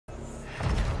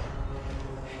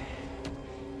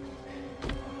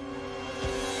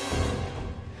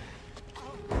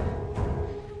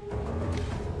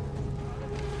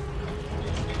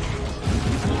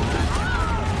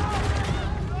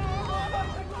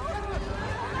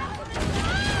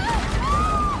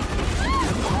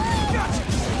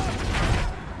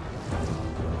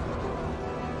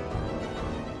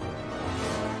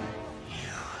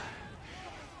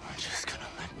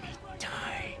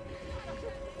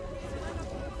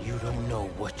You don't know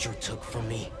what you took from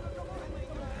me.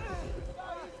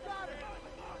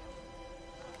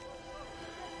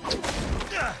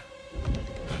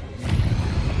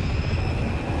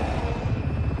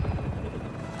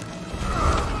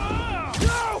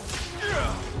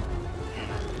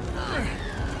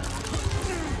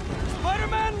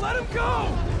 Spider-Man, let him go!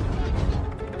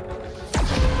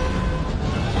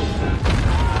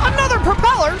 Another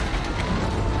propeller?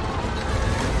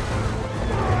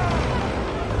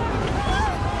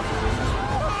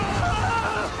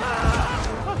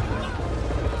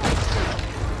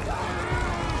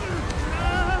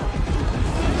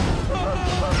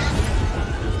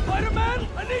 Spider-Man,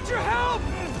 I need your help!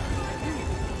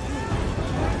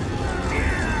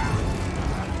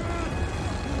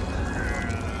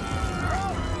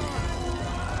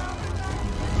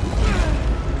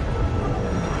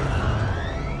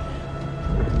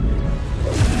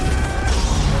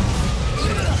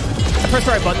 Press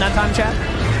the right button that time, chat.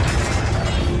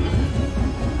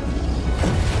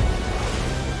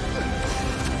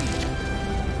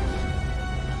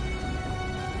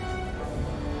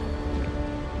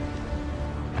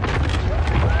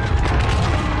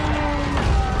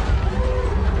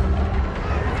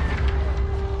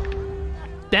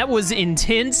 That was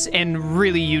intense and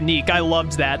really unique. I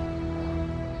loved that.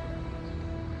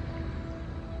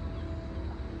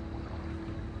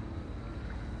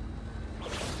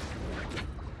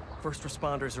 First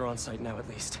responders are on site now, at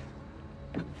least.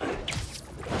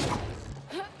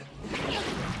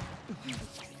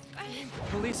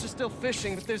 Police are still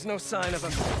fishing, but there's no sign of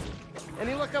them.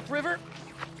 Any luck upriver?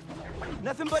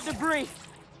 Nothing but debris.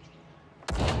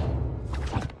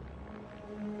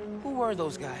 Who were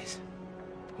those guys?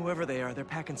 Whoever they are, they're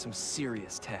packing some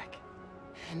serious tech.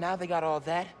 And now they got all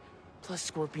that, plus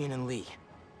Scorpion and Lee.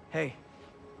 Hey,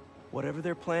 whatever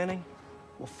they're planning,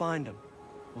 we'll find them.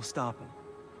 We'll stop them.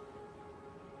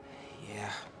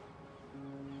 Yeah.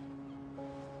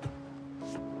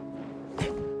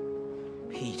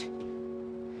 Pete.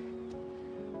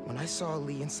 When I saw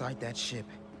Lee inside that ship,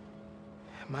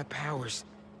 my powers,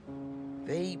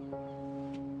 they...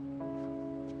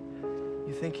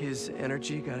 You think his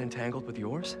energy got entangled with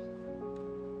yours?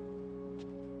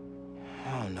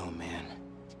 I don't know, man.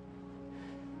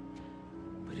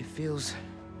 But it feels...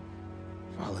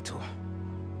 volatile.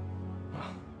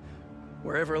 Well,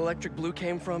 wherever Electric Blue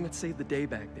came from, it saved the day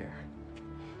back there.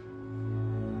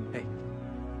 Hey.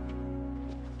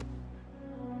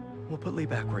 We'll put Lee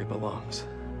back where he belongs.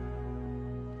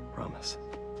 Promise.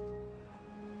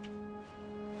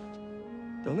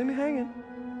 Don't leave me hanging.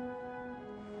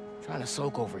 Trying to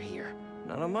soak over here.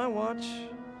 Not on my watch.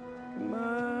 Come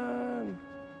on.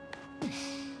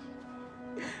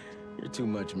 You're too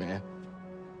much, man.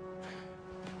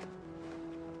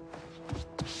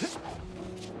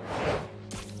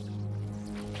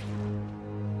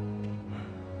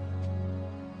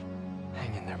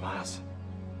 Hang in there, Miles.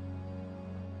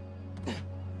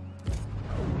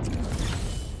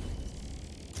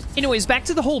 Anyways, back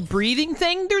to the whole breathing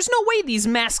thing. There's no way these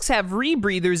masks have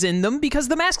rebreathers in them because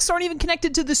the masks aren't even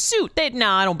connected to the suit.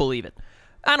 Nah, I don't believe it.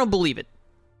 I don't believe it.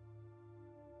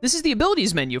 This is the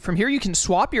abilities menu. From here, you can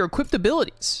swap your equipped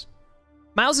abilities.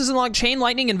 Miles has unlocked Chain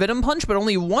Lightning and Venom Punch, but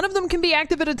only one of them can be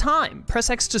active at a time. Press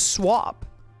X to swap.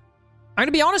 I'm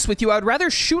gonna be honest with you, I would rather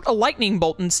shoot a lightning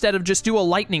bolt instead of just do a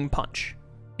lightning punch.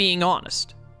 Being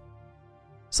honest.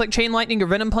 Select Chain Lightning or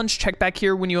Venom Punch. Check back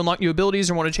here when you unlock new abilities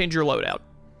or want to change your loadout.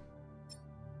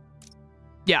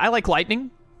 Yeah, I like lightning.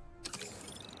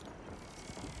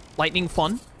 Lightning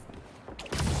fun.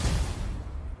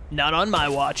 Not on my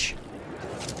watch.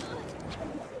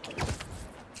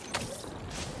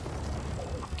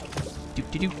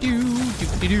 Do-do-do-do,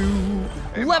 do-do-do.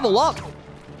 Hey, Level Miles. up.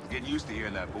 Getting used to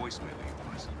hearing that voicemail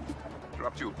he was.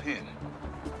 Dropped you a pin.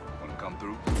 Wanna come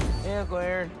through? Hey, Uncle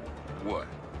Aaron. What?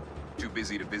 Too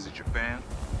busy to visit your fam?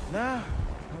 Nah, I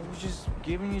was just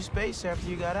giving you space after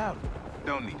you got out.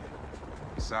 Don't need it.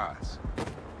 Besides,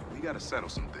 we gotta settle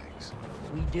some things.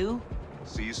 We do?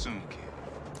 See you soon,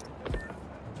 kid.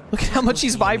 Look at how much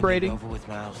he's vibrating. Over with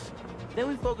Miles. Then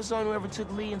we focus on whoever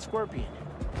took Lee and Scorpion.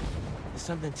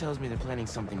 Something tells me they're planning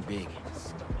something big.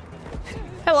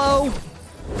 Hello.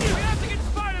 We have to get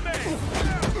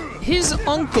Spider-Man! His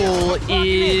uncle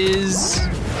is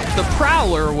the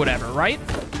Prowler or whatever, right?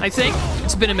 I think.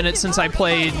 It's been a minute since I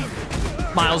played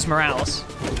Miles Morales.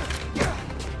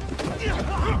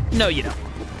 No, you don't.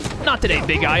 Not today,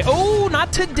 big guy. Oh,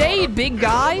 not today, big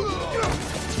guy.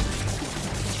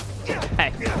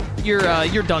 Hey, you're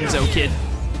donezo, kid.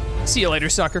 See you later,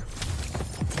 sucker.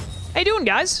 How you doing,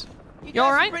 guys? You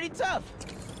all right? Pretty tough.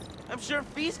 I'm sure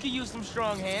Feast could use some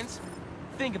strong hands.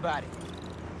 Think about it.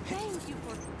 Thank you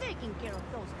for taking care of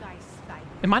those guys, Spider.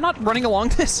 Am I not running along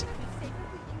this?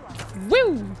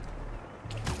 Woo!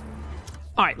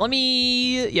 All right, let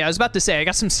me... Yeah, I was about to say, I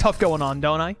got some stuff going on,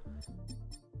 don't I?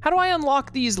 How do I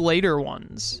unlock these later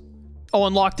ones? Oh,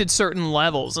 unlocked at certain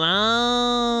levels.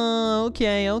 Ah,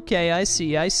 okay, I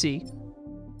see.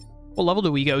 What level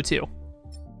do we go to?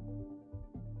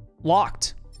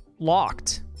 Locked.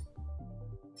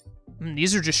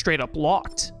 These are just straight up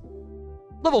locked.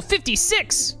 Level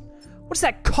 56! What's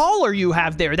that collar you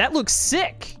have there? That looks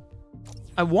sick.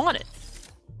 I want it.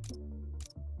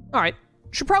 All right,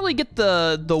 should probably get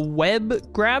the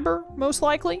web grabber, most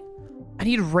likely. I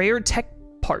need rare tech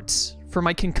parts for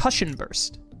my concussion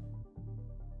burst.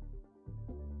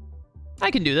 I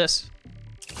can do this.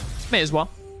 May as well.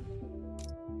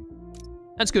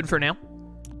 That's good for now.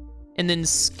 And then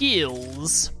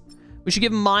skills. We should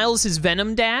give Miles his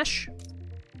Venom dash.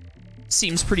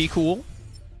 Seems pretty cool.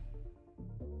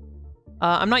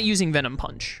 I'm not using Venom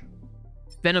punch.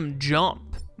 Venom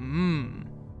jump.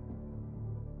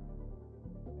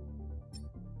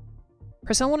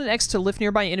 Press L1 and X to lift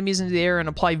nearby enemies into the air and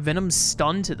apply Venom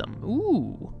stun to them.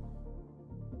 Ooh.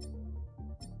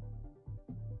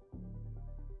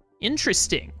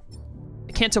 Interesting.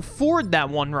 I can't afford that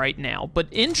one right now, but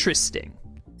interesting.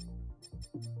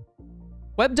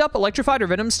 Webbed up, electrified, or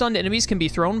Venom stunned enemies can be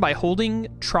thrown by holding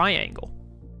triangle.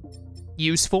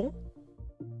 Useful.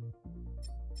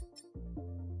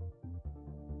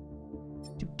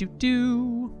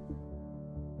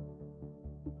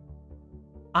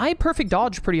 I perfect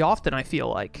dodge pretty often, I feel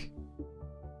like.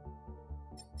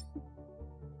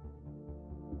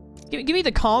 Give me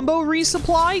the combo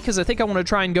resupply, because I think I want to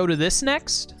try and go to this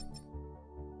next.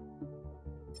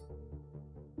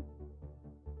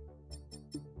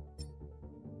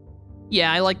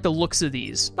 Yeah, I like the looks of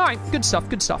these. All right, good stuff,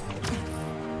 good stuff.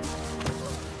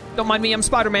 Don't mind me, I'm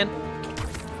Spider-Man.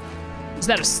 Is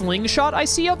that a slingshot I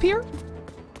see up here?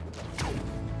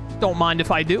 Don't mind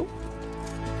if I do.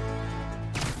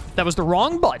 That was the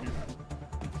wrong button.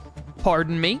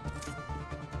 Pardon me.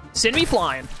 Send me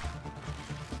flying.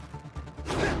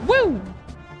 Woo!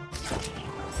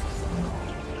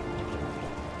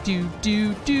 Do.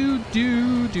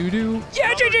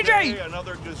 Yeah, JJJ!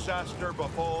 Another disaster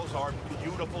befalls our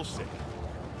beautiful city.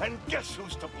 And guess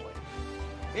who's to blame?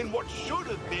 In what should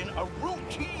have been a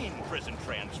routine prison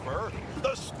transfer,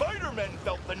 the Spider-Men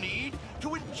felt the need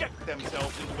to inject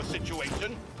themselves into a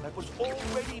situation that was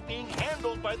already being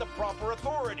handled by the proper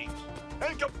authorities,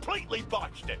 and completely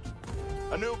botched it.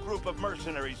 A new group of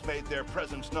mercenaries made their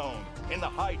presence known in the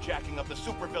hijacking of the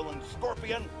supervillains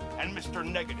Scorpion and Mr.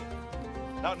 Negative.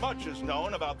 Not much is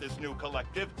known about this new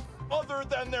collective, other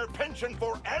than their penchant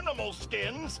for animal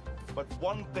skins, but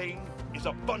one thing is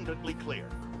abundantly clear.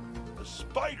 The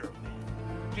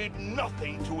Spider-Men did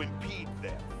nothing to impede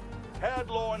them. Had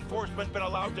law enforcement been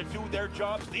allowed to do their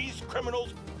jobs, these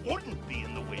criminals wouldn't be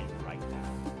in the wind right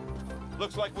now.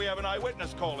 Looks like we have an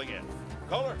eyewitness calling in.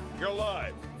 Caller, you're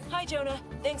live. Hi, Jonah.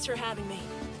 Thanks for having me.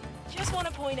 Just want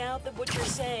to point out that what you're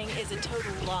saying is a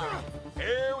total lie.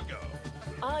 Here we go.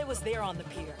 I was there on the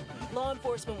pier. Law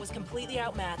enforcement was completely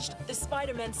outmatched. The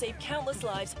Spider-Men saved countless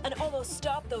lives and almost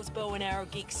stopped those bow and arrow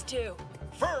geeks, too.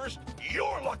 First,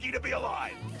 you're lucky to be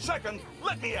alive. Second,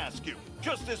 let me ask you,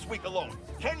 just this week alone,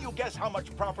 can you guess how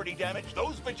much property damage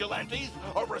those vigilantes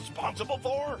are responsible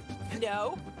for?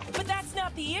 No, but that's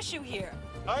not the issue here.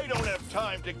 I don't have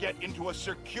time to get into a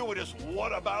circuitous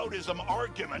whataboutism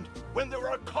argument when there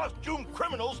are costumed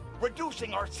criminals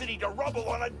reducing our city to rubble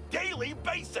on a daily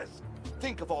basis.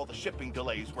 Think of all the shipping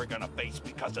delays we're gonna face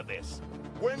because of this.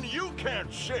 When you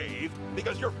can't shave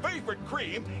because your favorite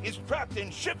cream is trapped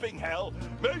in shipping hell,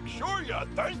 make sure you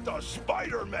thank the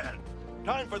Spider-Men.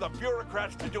 Time for the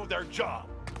bureaucrats to do their job.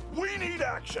 We need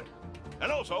action.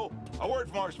 And also, a word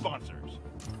from our sponsors.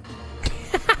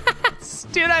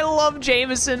 Dude, I love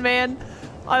Jameson, man.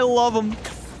 I love him.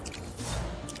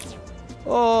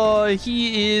 Oh,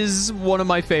 he is one of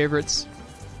my favorites.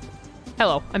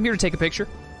 Hello, I'm here to take a picture.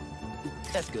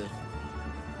 That's good.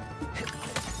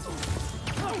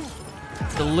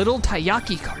 The little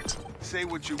Taiyaki cart. Say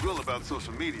what you will about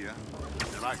social media,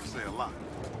 and I can say a lot.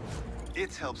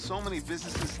 It's helped so many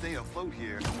businesses stay afloat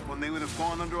here when they would have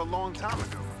gone under a long time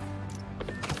ago.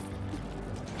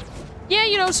 Yeah,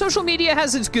 you know, social media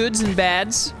has its goods and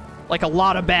bads. Like a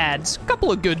lot of bads. A couple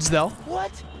of goods, though.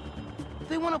 What?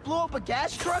 They want to blow up a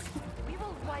gas truck? We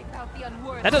will wipe out the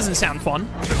unworthy. That doesn't sound fun.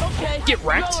 Okay. Get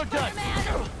wrecked. Y'all are done.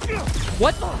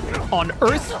 What on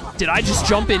earth did I just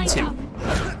jump into?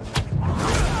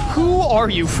 Who are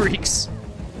you freaks?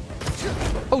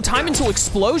 Oh, time until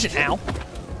explosion now.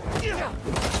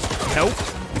 Nope.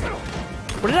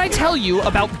 What did I tell you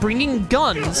about bringing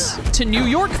guns to New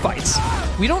York fights?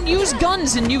 We don't use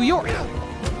guns in New York.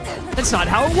 That's not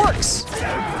how it works.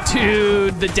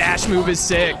 Dude, the dash move is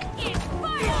sick.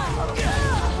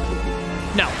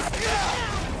 No.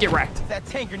 Get wrecked. That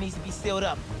tanker needs to be sealed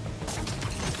up.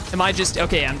 Am I just...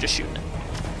 Okay, I'm just shooting it.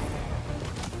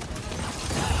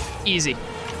 Easy.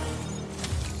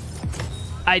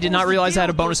 I did not realize I had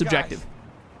a bonus objective.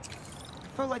 I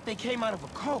felt like they came out of a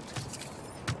cult.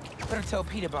 Better tell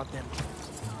Pete about them.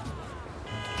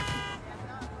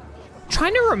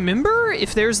 Trying to remember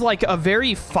if there's like a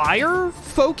very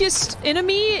fire-focused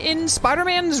enemy in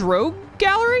Spider-Man's rogue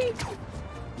gallery?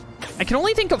 I can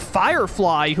only think of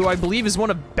Firefly, who I believe is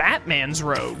one of Batman's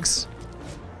rogues.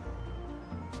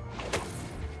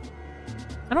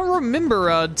 I don't remember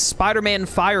a Spider-Man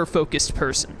fire-focused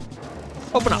person.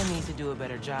 Open up. Someone needs to do a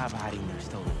better job hiding their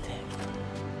stolen tech.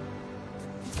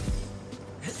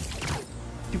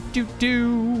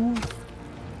 Do.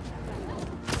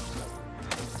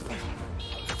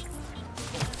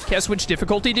 Guess which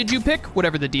difficulty did you pick?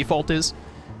 Whatever the default is.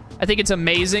 I think it's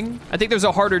amazing. I think there's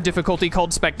a harder difficulty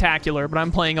called spectacular, but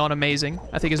I'm playing on amazing,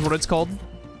 I think is what it's called.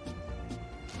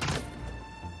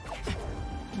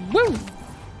 Woo!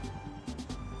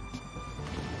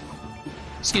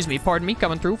 Excuse me, pardon me,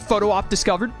 coming through. Photo op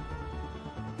discovered.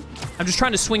 I'm just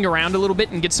trying to swing around a little bit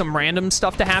and get some random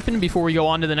stuff to happen before we go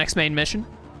on to the next main mission.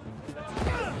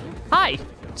 Hi.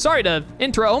 Sorry to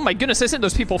intro. Oh my goodness, isn't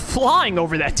those people flying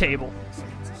over that table?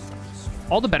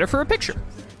 All the better for a picture.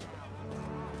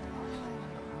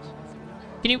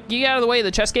 Can you get out of the way of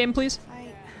the chess game, please?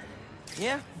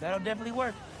 Yeah, that'll definitely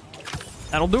work.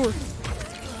 That'll do her.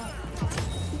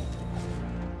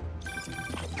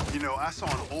 You know, I saw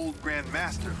an old Grand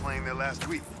Master playing there last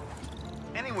week.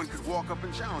 Anyone could walk up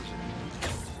and challenge him.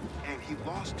 And he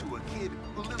lost to a kid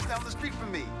who lives down the street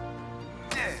from me.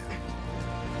 Yeah.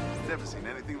 Never seen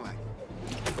anything like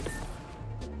it.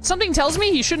 Something tells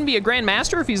me he shouldn't be a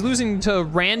grandmaster if he's losing to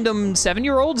random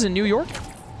 7-year-olds in New York.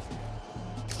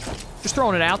 Just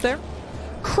throwing it out there.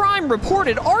 Crime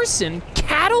reported arson.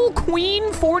 Cattle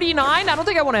Queen 49? I don't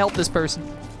think I want to help this person.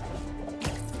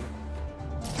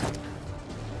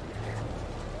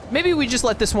 Maybe we just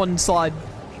let this one slide.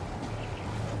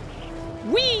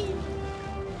 Whee!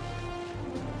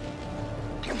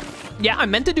 Yeah, I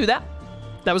meant to do that.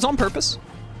 That was on purpose.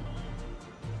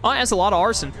 Oh, that's a lot of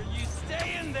arson.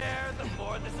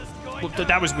 Well,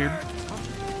 that was weird.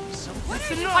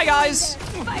 Hi, guys.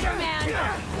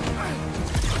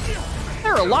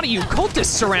 There are a lot of you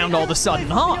cultists around all of a sudden,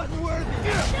 huh?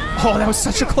 Oh, that was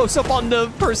such a close-up on the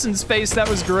person's face. That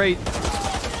was great.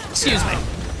 Excuse me.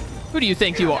 Who do you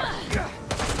think you are?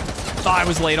 Oh, I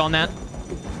was late on that.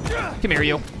 Come here,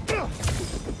 you.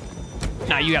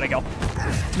 Nah, you gotta go.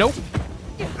 Nope.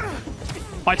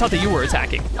 Oh, I thought that you were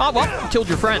attacking. Oh, well, killed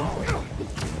your friend.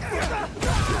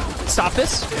 Stop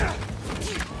this.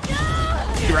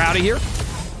 You're out of here.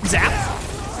 Zap.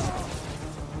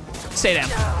 Stay down.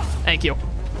 Thank you.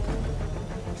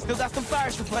 Still got some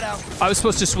fires to put out. I was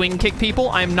supposed to swing kick people.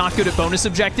 I am not good at bonus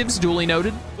objectives, duly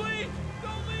noted. Please,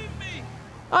 don't leave me.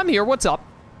 I'm here, what's up?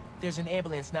 There's an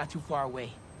ambulance not too far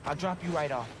away. I'll drop you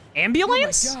right off.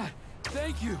 Ambulance? Oh my God,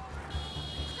 thank you.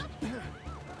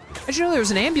 I didn't know there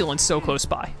was an ambulance so close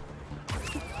by.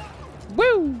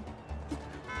 Woo!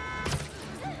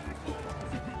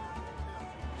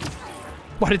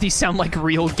 Why do these sound like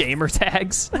real gamer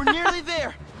tags? We're nearly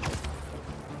there.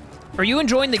 Are you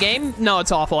enjoying the game? No,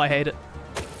 it's awful, I hate it.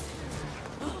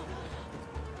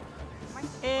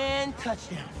 And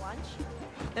touchdown.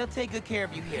 They'll take good care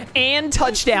of you here. And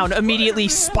touchdown immediately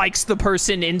spikes the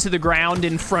person into the ground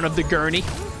in front of the gurney.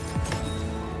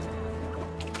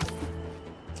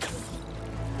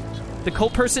 The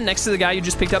cult person next to the guy you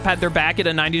just picked up had their back at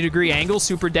a 90-degree angle,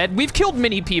 super dead. We've killed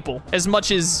many people, as much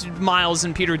as Miles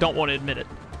and Peter don't want to admit it.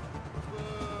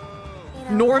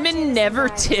 Norman never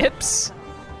tips.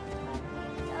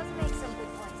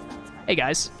 Hey,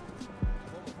 guys.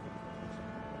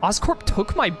 Oscorp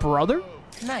took my brother?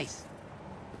 Nice.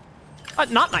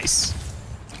 Not nice.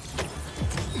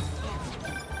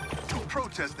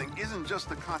 Protesting isn't just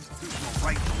a constitutional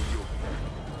right in New York.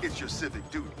 It's your civic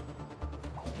duty.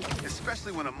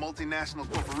 Especially when a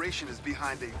multinational corporation is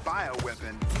behind a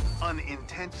bioweapon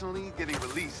unintentionally getting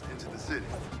released into the city.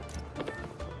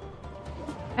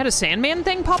 Had a Sandman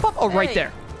thing pop up? Oh, right Hey,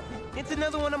 there. It's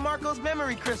another one of Marco's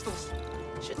memory crystals.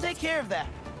 Should take care of that.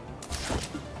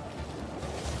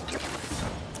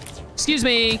 Excuse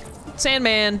me,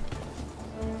 Sandman.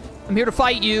 I'm here to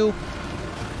fight you.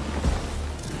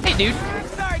 Hey, dude.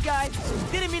 Sorry, guys.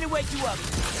 Didn't mean to wake you up.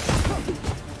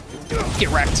 Get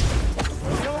wrecked.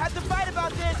 You don't have to fight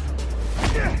about this.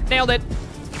 Nailed it.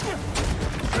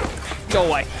 Go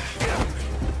away.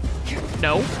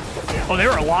 No. Oh,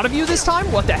 there are a lot of you this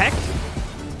time? What the heck?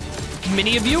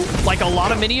 Many of you? Like a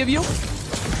lot of many of you?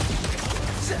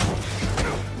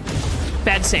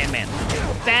 Bad Sandman.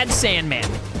 Bad Sandman.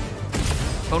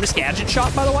 Bonus gadget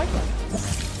shot, by the way.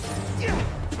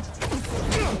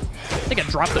 I think I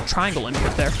dropped the triangle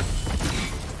input there.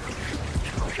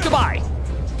 Goodbye.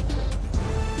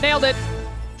 Nailed it.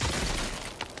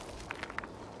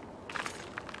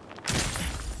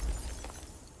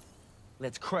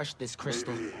 Let's crush this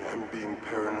crystal. Maybe I'm being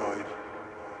paranoid,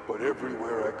 but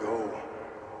everywhere I go,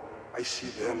 I see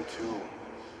them too.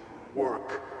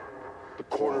 Work, the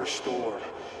corner store,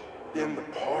 in the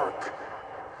park.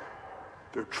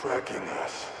 They're tracking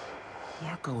us.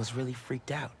 Marco was really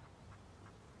freaked out.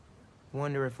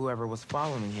 Wonder if whoever was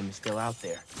following him is still out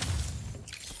there.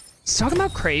 He's talking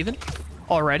about Kraven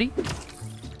already?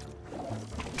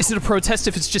 Is it a protest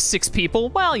if it's just 6 people?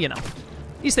 Well, you know,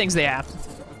 these things they happen.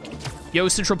 Yo,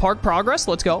 Central Park progress,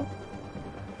 let's go.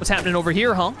 What's happening over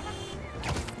here, huh?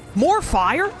 More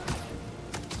fire?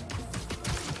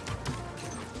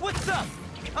 What's up?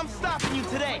 I'm stopping you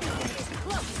today.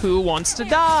 Who wants to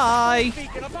die?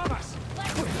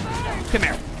 Come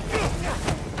here.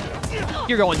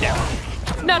 You're going down.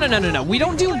 No. We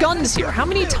don't do guns here. How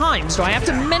many times do I have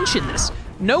to mention this?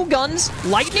 No guns.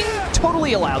 Lightning,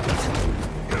 totally allowed.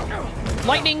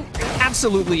 Lightning,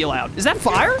 absolutely allowed. Is that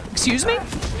fire? Excuse me?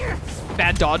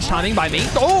 Bad dodge timing by me.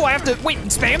 Oh, I have to, wait,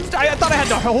 spam? I thought I had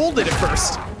to hold it at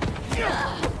first.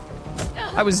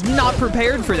 I was not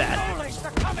prepared for that.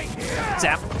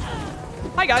 Zap.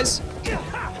 Hi, guys.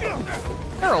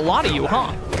 There are a lot of you,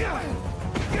 huh?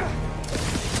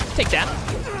 Take that.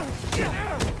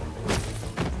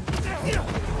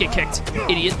 Get kicked,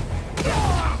 idiot.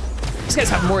 These guys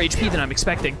have more HP than I'm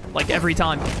expecting, like every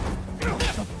time.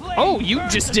 Oh, you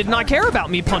just did not care about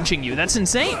me punching you. That's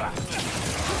insane.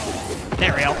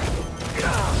 There we go.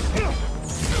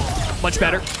 Much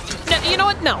better. No, you know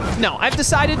what? No. I've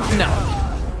decided no.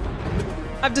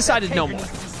 I've decided no more.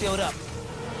 Sealed up.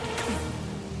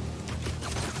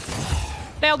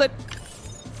 Nailed it.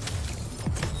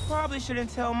 Probably shouldn't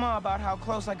tell Ma about how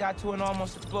close I got to an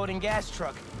almost exploding gas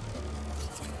truck.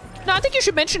 No, I think you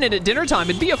should mention it at dinner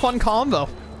time. It'd be a fun convo.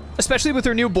 Especially with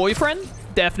her new boyfriend.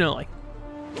 Definitely.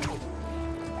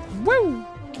 Woo!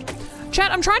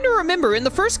 Chat, I'm trying to remember, in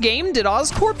the first game, did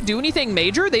Oscorp do anything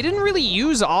major? They didn't really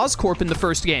use Oscorp in the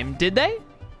first game, did they?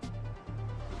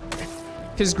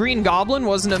 Because Green Goblin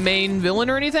wasn't a main villain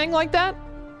or anything like that?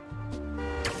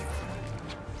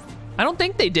 I don't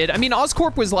think they did. I mean,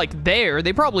 Oscorp was like there.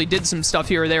 They probably did some stuff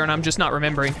here or there and I'm just not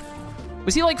remembering.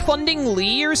 Was he like funding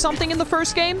Lee or something in the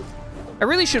first game? I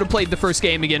really should have played the first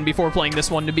game again before playing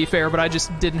this one, to be fair, but I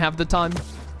just didn't have the time.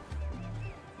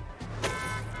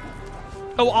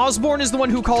 Oh, Osborn is the one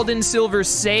who called in Silver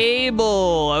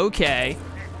Sable. Okay.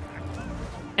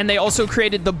 And they also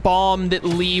created the bomb that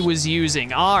Lee was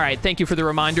using. All right, thank you for the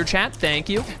reminder, chat. Thank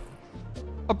you.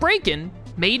 A break-in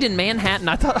made in Manhattan.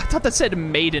 I thought that said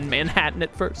made in Manhattan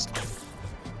at first.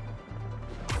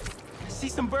 I see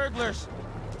some burglars.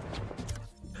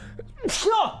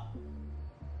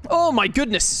 Oh my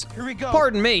goodness. Here we go.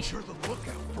 Pardon me. You're the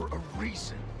lookout for a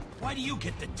reason. Why do you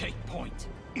get the take point?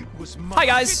 It was my... Hi,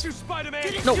 guys.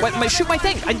 No, wait, shoot my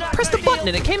thing. I pressed the button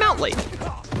and it came out late.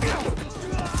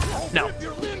 No.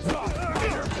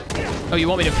 Oh, you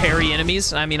want me to parry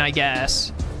enemies? I mean, I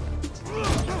guess.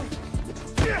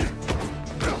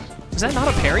 Is that not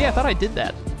a parry? I thought I did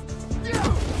that.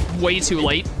 Way too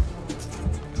late.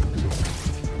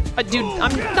 Dude,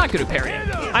 I'm not good at parrying.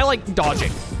 I like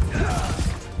dodging.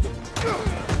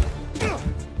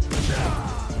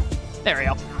 There we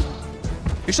go.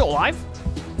 You're still alive?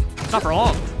 Not for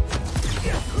long.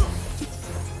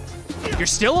 You're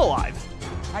still alive.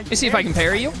 Let me see if I can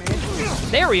parry you.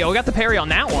 There we go, got the parry on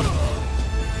that one.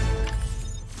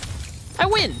 I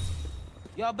win.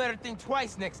 Y'all better think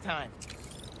twice next time.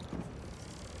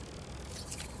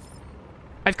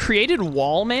 I've created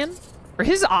Wall Man. Are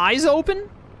his eyes open?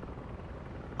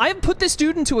 I have put this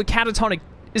dude into a catatonic...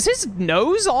 Is his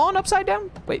nose on upside down?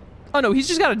 Wait. Oh no, he's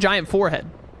just got a giant forehead.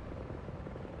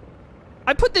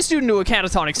 I put this dude into a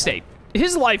catatonic state.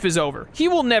 His life is over. He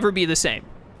will never be the same.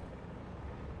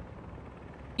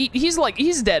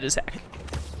 He's dead as heck.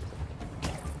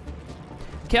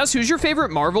 Chaos, who's your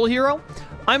favorite Marvel hero?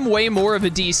 I'm way more of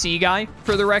a DC guy,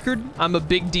 for the record. I'm a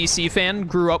big DC fan.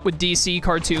 Grew up with DC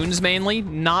cartoons mainly.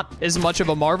 Not as much of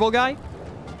a Marvel guy.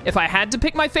 If I had to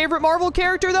pick my favorite Marvel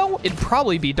character, though, it'd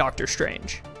probably be Doctor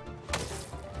Strange.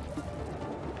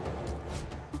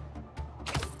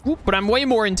 But I'm way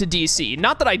more into DC.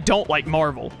 Not that I don't like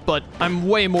Marvel, but I'm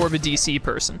way more of a DC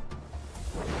person.